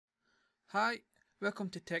Hi, welcome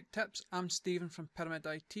to Tech Tips. I'm Stephen from Pyramid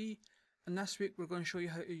IT, and this week we're going to show you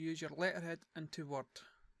how to use your letterhead into Word.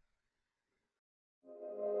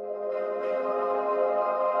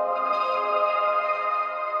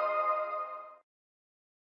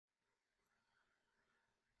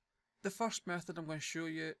 The first method I'm going to show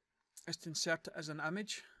you is to insert it as an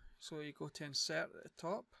image. So you go to Insert at the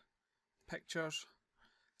top, Pictures,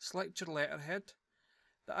 select your letterhead.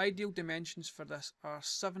 The ideal dimensions for this are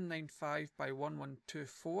 795 by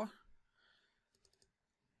 1124.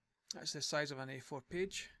 That's the size of an A4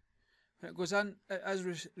 page. When it goes in, it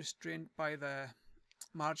is restrained by the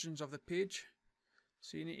margins of the page.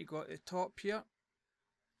 So you need to go at the top here,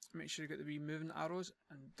 make sure you get the wee moving arrows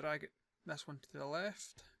and drag this one to the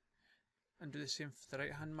left and do the same for the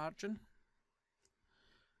right hand margin.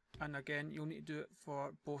 And again, you'll need to do it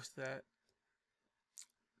for both the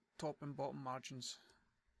top and bottom margins.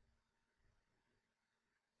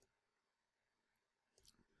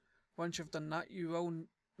 Once you've done that, you'll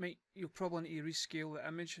probably need to rescale the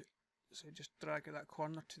image, so just drag that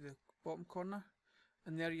corner to the bottom corner,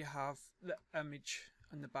 and there you have the image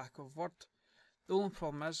in the back of Word. The only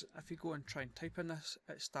problem is, if you go and try and type in this,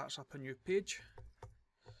 it starts up a new page.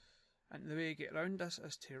 And the way you get around this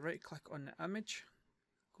is to right click on the image,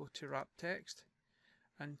 go to wrap text,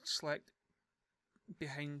 and select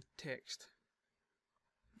behind text.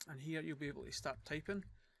 And here you'll be able to start typing.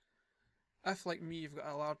 If, like me, you've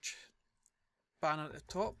got a large banner at the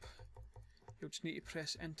top, you'll just need to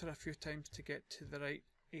press enter a few times to get to the right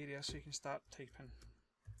area so you can start typing.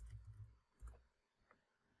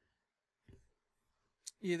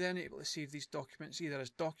 You're then able to save these documents either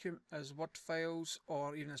as Word files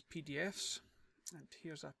or even as PDFs. And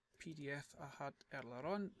here's a PDF I had earlier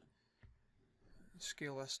on.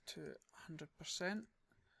 Scale this to 100%.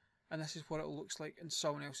 And this is what it looks like in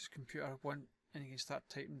someone else's computer and you can start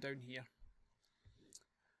typing down here.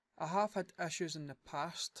 I have had issues in the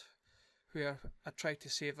past where I tried to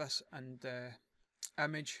save this and the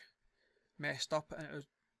image messed up and it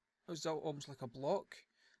was almost like a block,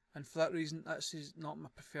 and for that reason this is not my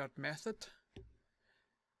preferred method.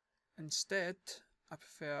 Instead, I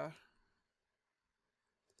prefer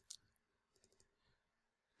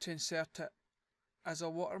to insert it as a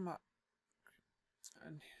watermark,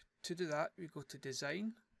 and to do that we go to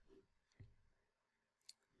Design.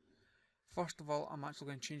 First of all, I'm actually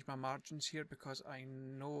going to change my margins here because I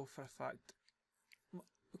know for a fact,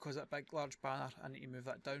 because of that big large banner, I need to move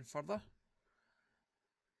that down further.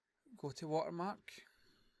 Go to Watermark,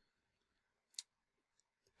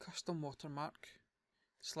 Custom Watermark,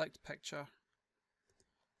 select Picture.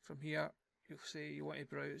 From here you'll say you want to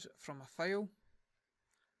browse from a file,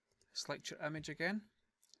 select your image again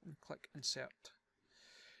and click Insert.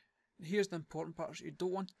 Here's the important part: you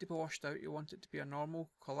don't want it to be washed out, you want it to be a normal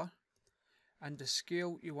colour. And the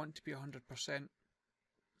scale you want to be 100%.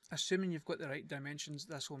 Assuming you've got the right dimensions,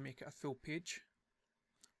 this will make it a full page.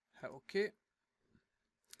 Hit OK.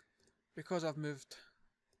 Because I've moved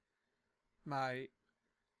my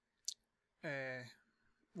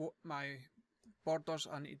borders,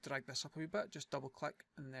 I need to drag this up a wee bit. Just double click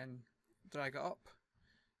and then drag it up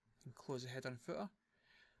and close the header and footer.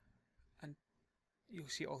 And you'll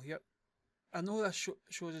see it all here. I know this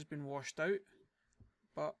shows has been washed out,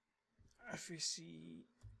 but if we see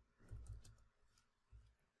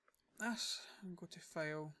this and go to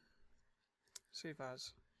File, Save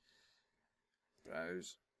As,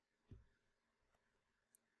 Browse,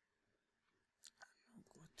 and we'll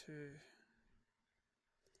go to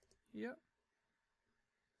here,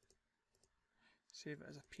 save it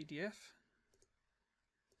as a PDF.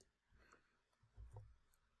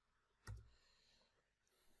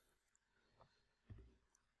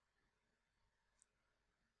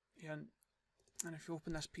 And if you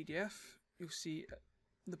open this PDF, you'll see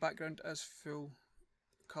the background is full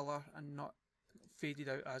colour and not faded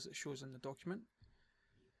out as it shows in the document.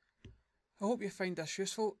 I hope you find this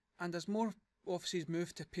useful, and as more offices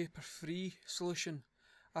move to paper-free solution,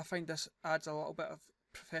 I find this adds a little bit of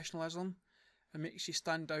professionalism and makes you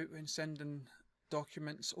stand out when sending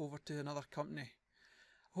documents over to another company.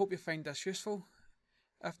 I hope you find this useful.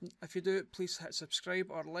 If you do, please hit subscribe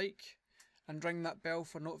or like, and ring that bell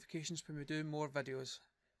for notifications when we do more videos.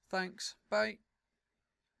 Thanks, bye.